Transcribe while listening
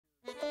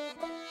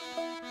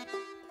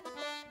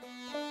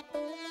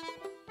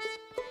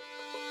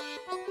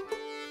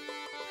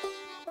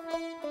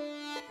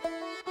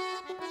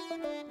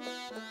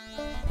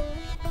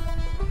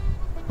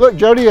Look,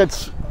 Jody,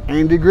 it's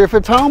Andy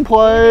Griffith's home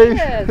place.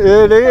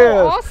 It is.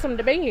 So awesome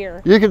to be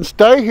here. You can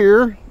stay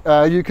here.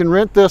 You can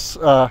rent this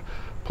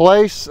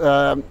place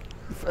as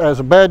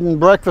a bed and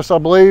breakfast, I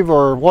believe,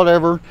 or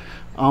whatever.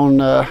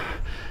 I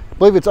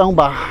believe it's owned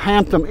by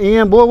Hampton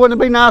Inn. Boy, wouldn't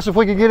it be nice if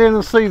we could get in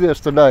and see this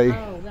today?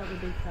 Oh, that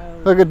would be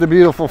cool. Look at the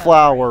beautiful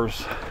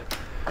flowers.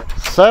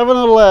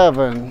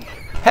 7-Eleven.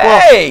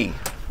 Hey! Hey,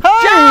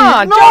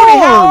 John, Norm. Jody,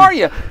 how are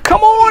you?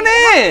 Come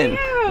on in.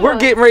 We're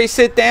getting ready to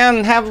sit down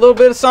and have a little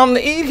bit of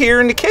something to eat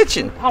here in the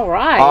kitchen. All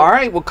right. All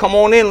right, well, come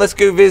on in. Let's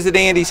go visit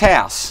Andy's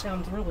house.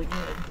 Sounds really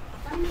good.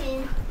 Come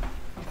in.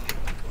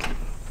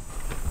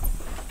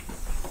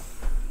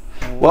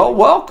 Well,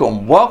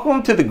 welcome.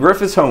 Welcome to the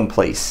Griffiths home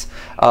place.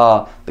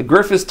 The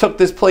Griffiths took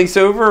this place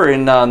over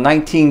in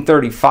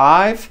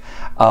 1935.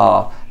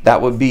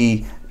 That would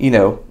be, you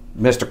know,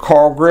 Mr.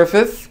 Carl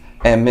Griffith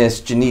and Miss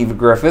Geneva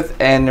Griffith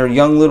and their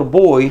young little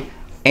boy,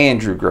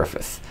 Andrew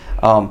Griffith.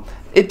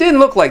 It didn't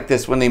look like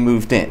this when they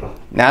moved in.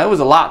 Now, it was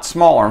a lot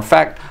smaller. In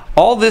fact,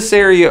 all this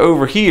area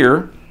over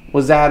here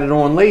was added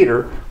on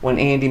later when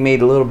Andy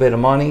made a little bit of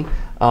money.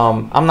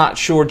 I'm not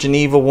sure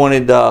Geneva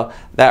wanted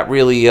that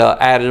really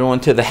added on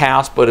to the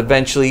house, but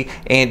eventually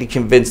Andy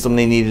convinced them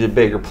they needed a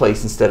bigger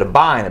place instead of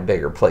buying a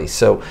bigger place.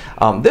 So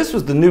this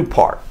was the new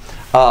part.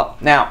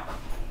 Now,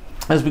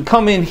 as we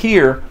come in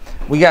here,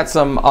 we got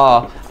some,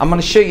 I'm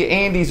going to show you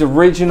Andy's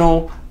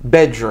original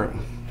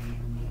bedroom.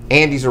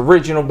 Andy's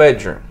original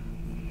bedroom.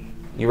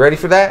 You ready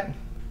for that?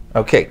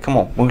 Okay, come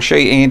on. We're going to show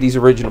you Andy's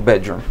original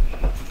bedroom.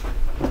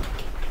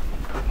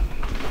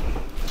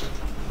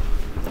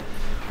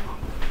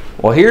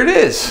 Well, here it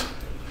is.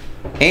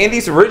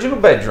 Andy's original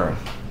bedroom.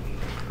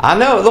 I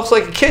know, it looks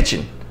like a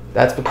kitchen.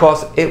 That's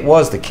because it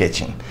was the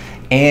kitchen.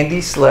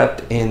 Andy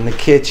slept in the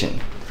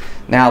kitchen.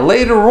 Now,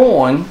 later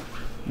on,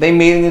 they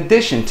made an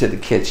addition to the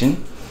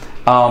kitchen.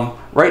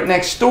 Right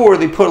next door,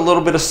 they put a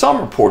little bit of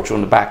summer porch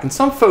on the back. And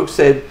some folks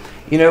said,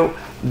 you know,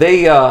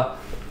 they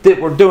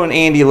were doing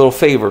Andy a little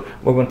favor.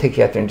 We're going to take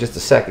you out there in just a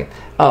second.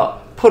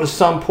 Put a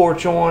sun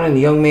porch on and the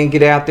young man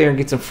get out there and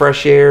get some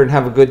fresh air and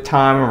have a good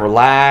time and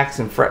relax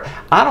and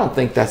I don't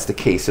think that's the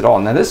case at all.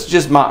 Now, this is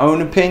just my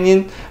own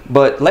opinion,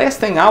 but last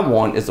thing I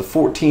want is a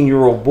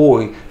 14-year-old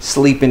boy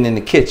sleeping in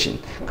the kitchen,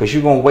 because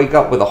you're going to wake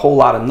up with a whole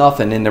lot of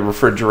nothing in the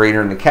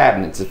refrigerator and the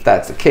cabinets if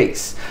that's the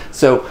case.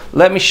 So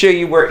let me show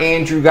you where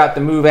Andrew got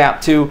to move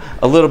out to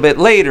a little bit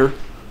later.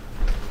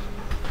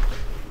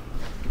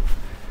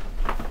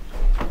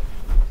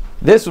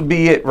 This would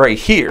be it right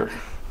here.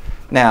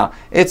 Now,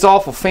 it's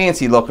awful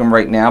fancy looking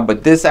right now,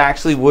 but this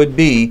actually would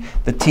be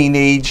the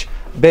teenage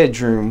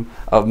bedroom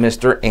of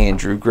Mr.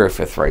 Andrew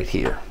Griffith right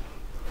here.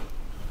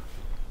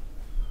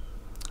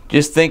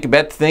 Just think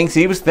about the things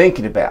he was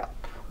thinking about.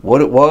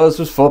 What it was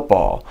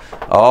football.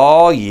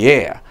 Oh,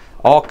 yeah.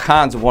 All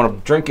kinds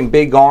of drinking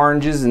big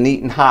oranges and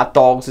eating hot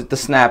dogs at the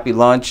Snappy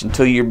Lunch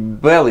until your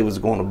belly was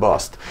going to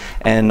bust.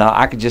 And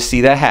I could just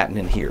see that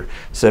happening here.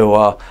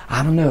 So,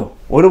 I don't know.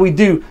 What do we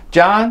do?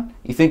 John,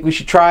 you think we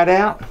should try it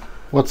out?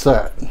 What's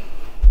that?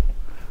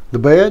 The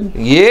bed?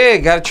 Yeah,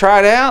 gotta try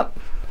it out.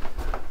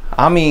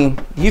 I mean,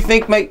 you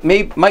think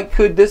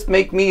could this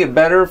make me a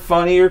better,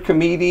 funnier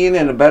comedian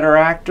and a better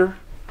actor?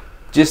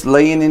 Just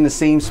laying in the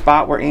same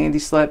spot where Andy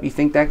slept? You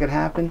think that could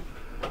happen?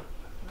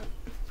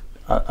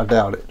 I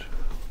doubt it.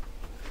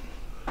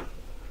 It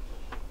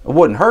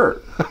wouldn't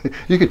hurt.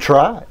 You could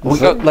try it.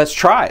 Let's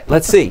try it.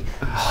 Let's see.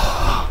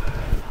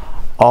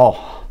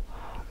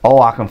 Oh,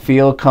 I can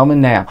feel it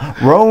coming now.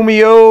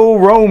 Romeo,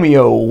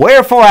 Romeo,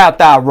 wherefore art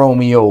thou,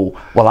 Romeo?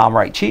 Well, I'm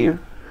right here.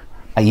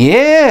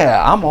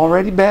 Yeah, I'm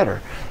already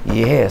better.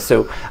 Yeah,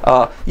 so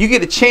you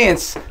get a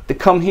chance to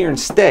come here and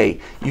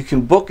stay. You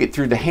can book it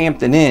through the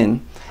Hampton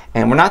Inn.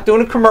 And we're not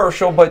doing a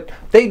commercial, but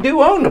they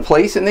do own the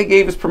place, and they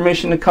gave us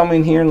permission to come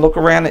in here and look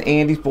around at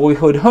Andy's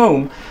boyhood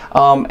home.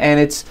 And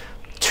it's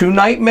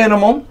 2-night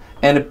minimum,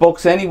 and it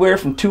books anywhere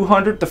from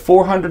 $200 to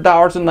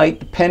 $400 a night,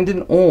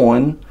 depending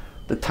on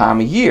the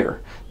time of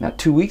year. Now,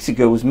 2 weeks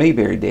ago was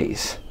Mayberry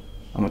Days.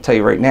 I'm going to tell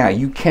you right now,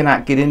 you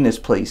cannot get in this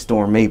place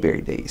during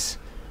Mayberry Days.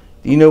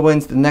 Do you know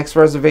when's the next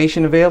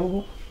reservation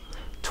available?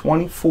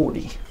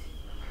 2040.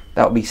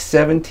 That will be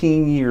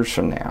 17 years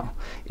from now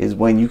is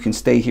when you can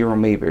stay here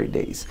on Mayberry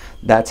Days.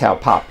 That's how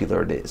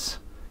popular it is.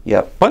 Yeah,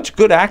 a bunch of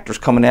good actors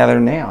coming out of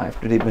there now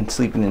after they've been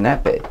sleeping in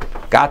that bed.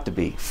 Got to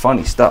be.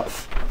 Funny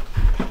stuff.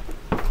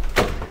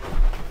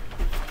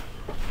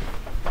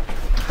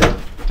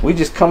 We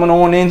just coming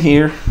on in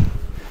here.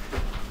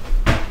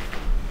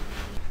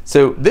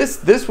 So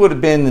this would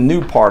have been the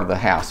new part of the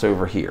house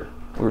over here.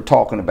 We were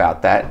talking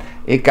about that.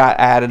 It got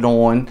added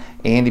on.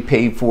 Andy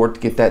paid for it to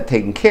get that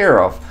taken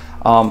care of.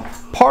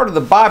 Part of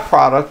the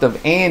byproduct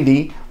of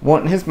Andy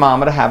wanting his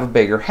mama to have a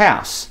bigger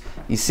house.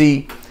 You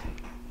see,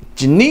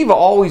 Geneva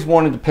always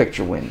wanted a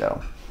picture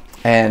window.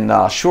 And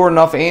sure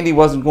enough, Andy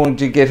wasn't going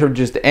to get her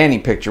just any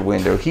picture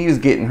window. He was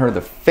getting her the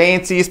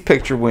fanciest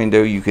picture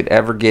window you could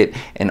ever get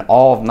in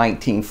all of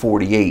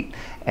 1948.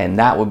 and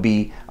that would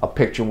be a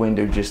picture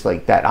window just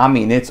like that. I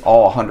mean, it's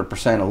all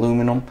 100%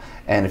 aluminum.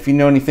 And if you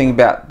know anything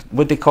about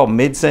what they call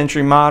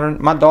mid-century modern,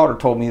 my daughter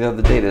told me the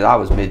other day that I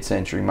was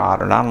mid-century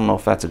modern. I don't know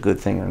if that's a good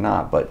thing or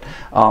not, but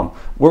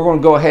we're going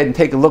to go ahead and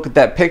take a look at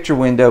that picture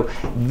window.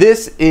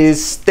 This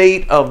is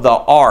state of the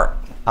art.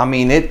 I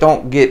mean, it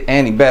don't get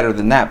any better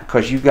than that,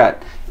 because you've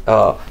got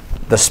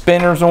the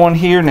spinners on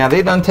here. Now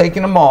they done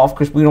taking them off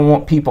because we don't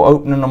want people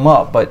opening them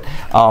up, but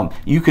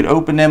you could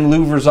open them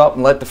louvers up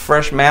and let the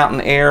fresh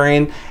mountain air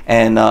in.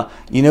 And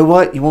you know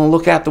what? You want to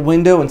look out the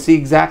window and see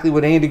exactly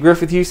what Andy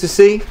Griffith used to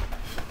see?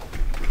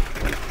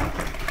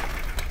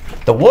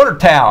 The water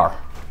tower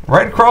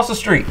right across the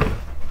street.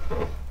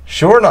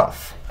 Sure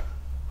enough.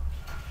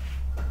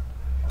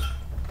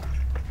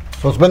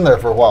 So it's been there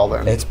for a while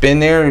then? It's been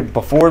there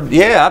before,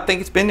 yeah, I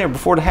think it's been there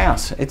before the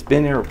house. It's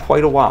been there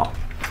quite a while.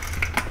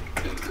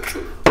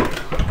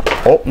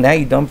 Oh, now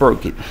you done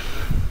broke it.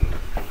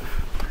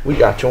 We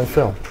got you on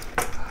film.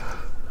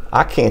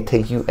 I can't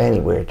take you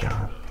anywhere,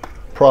 John.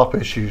 Prop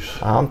issues.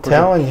 I'm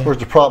telling you. Where's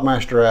the prop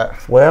master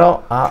at?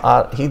 Well,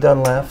 he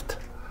done left.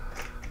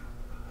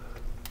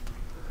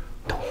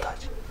 Don't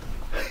touch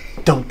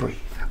it. Don't breathe.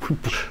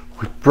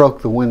 We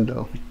broke the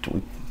window.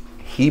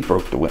 He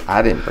broke the window.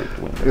 I didn't break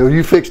the window.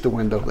 You fixed the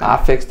window then.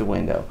 I fixed the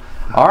window.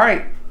 All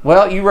right.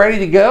 Well, you ready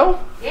to go?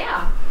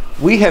 Yeah.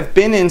 We have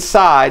been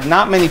inside.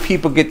 Not many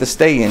people get to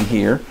stay in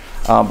here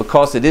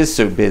because it is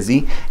so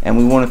busy. And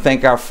we want to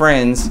thank our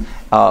friends,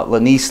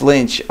 Lanice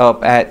Lynch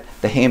up at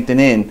the Hampton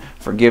Inn,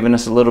 for giving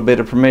us a little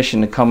bit of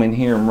permission to come in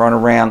here and run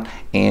around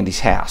Andy's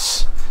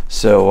house.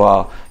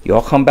 So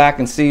y'all come back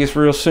and see us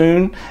real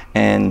soon.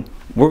 And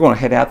we're going to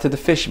head out to the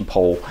fishing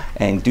pole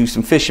and do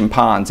some fishing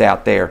ponds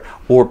out there,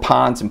 or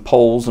ponds and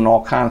poles and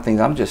all kind of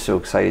things. I'm just so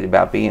excited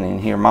about being in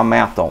here. My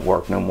mouth don't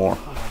work no more.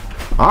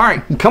 All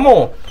right, come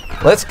on.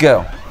 Let's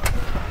go.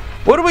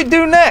 What do we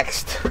do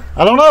next?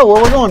 I don't know.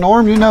 Where we're going,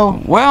 Norm? You know.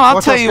 Well,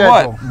 I'll tell you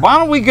what. Why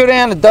don't we go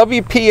down to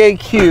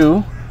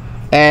WPAQ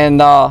and,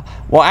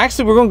 well,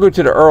 actually, we're going to go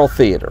to the Earl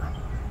Theater.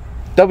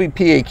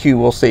 WPAQ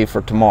we'll save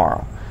for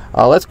tomorrow.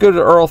 Let's go to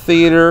the Earl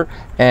Theater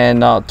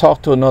and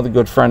talk to another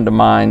good friend of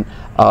mine,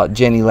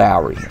 Jenny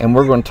Lowry. And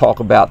we're going to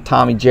talk about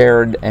Tommy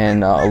Jared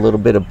and a little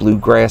bit of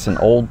bluegrass and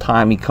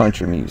old-timey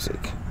country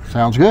music.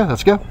 Sounds good.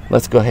 Let's go.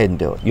 Let's go ahead and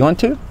do it. You want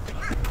to?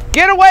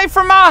 Get away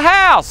from my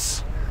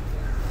house!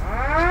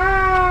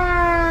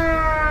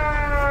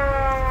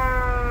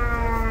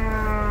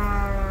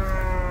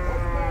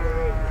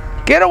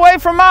 Get away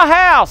from my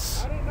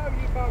house! I didn't know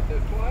you bought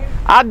this place.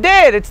 I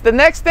did. It's the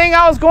next thing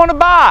I was going to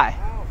buy.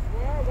 Oh,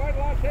 well, wait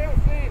till I tell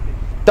Cindy.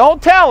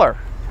 Don't tell her.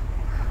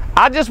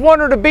 I just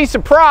want her to be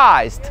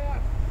surprised.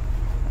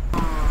 Yeah.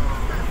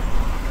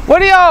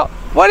 What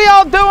are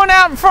y'all doing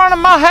out in front of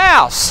my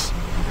house?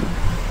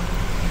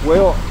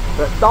 Well,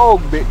 that dog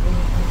bit me.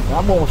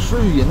 I'm gonna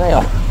sue you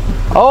now.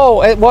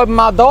 Oh, it wasn't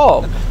my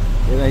dog.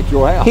 It ain't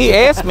your house. He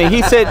asked me,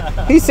 he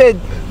said,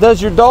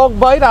 does your dog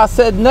bite? I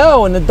said,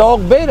 no, and the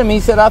dog bit him.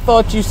 He said, I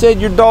thought you said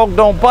your dog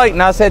don't bite.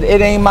 And I said,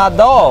 it ain't my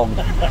dog.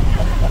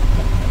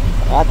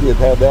 I did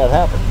have that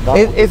happen.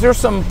 Is there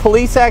some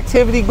police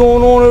activity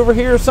going on over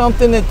here or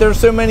something, that there's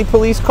so many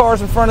police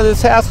cars in front of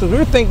this house? Because we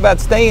were thinking about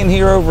staying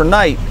here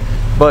overnight,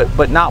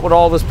 but not with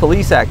all this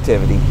police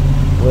activity.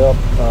 Well,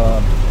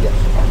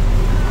 yes.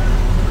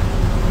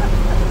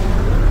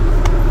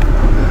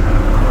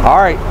 All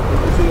right.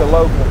 Did you see a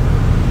local?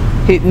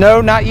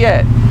 No, not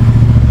yet.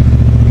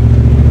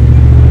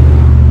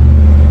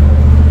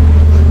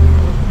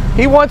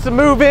 He wants to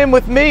move in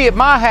with me at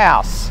my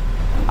house.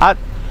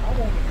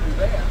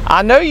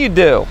 I know you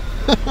do.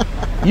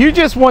 You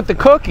just want the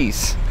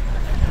cookies.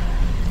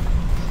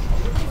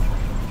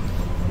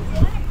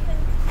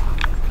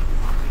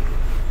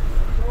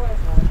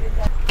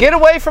 Get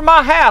away from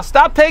my house.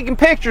 Stop taking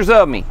pictures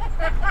of me.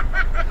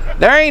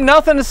 There ain't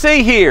nothing to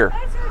see here.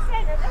 That's what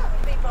I said. That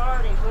would be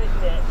Barney,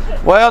 wouldn't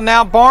it? Well,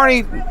 now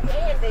Barney,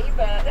 Andy,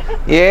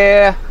 but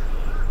yeah.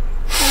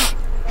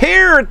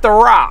 Here at The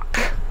Rock,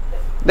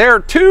 there are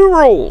 2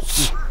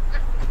 rules.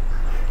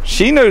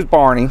 She knows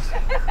Barney.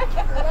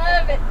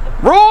 love it.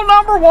 Rule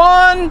number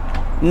 1,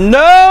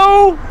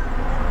 no,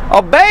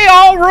 obey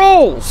all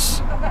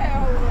rules.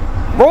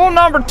 Rule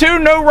number 2,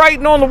 no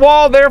writing on the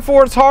wall,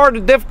 therefore it's hard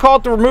and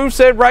difficult to remove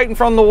said writing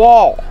from the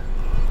wall.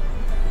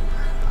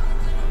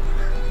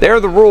 They're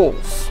the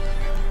rules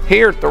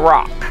here at The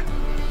Rock.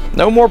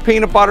 No more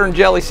peanut butter and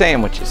jelly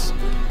sandwiches.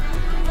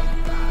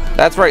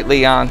 That's right,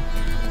 Leon.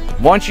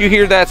 Once you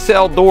hear that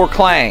cell door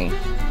clang,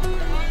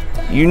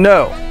 you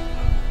know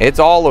it's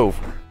all over.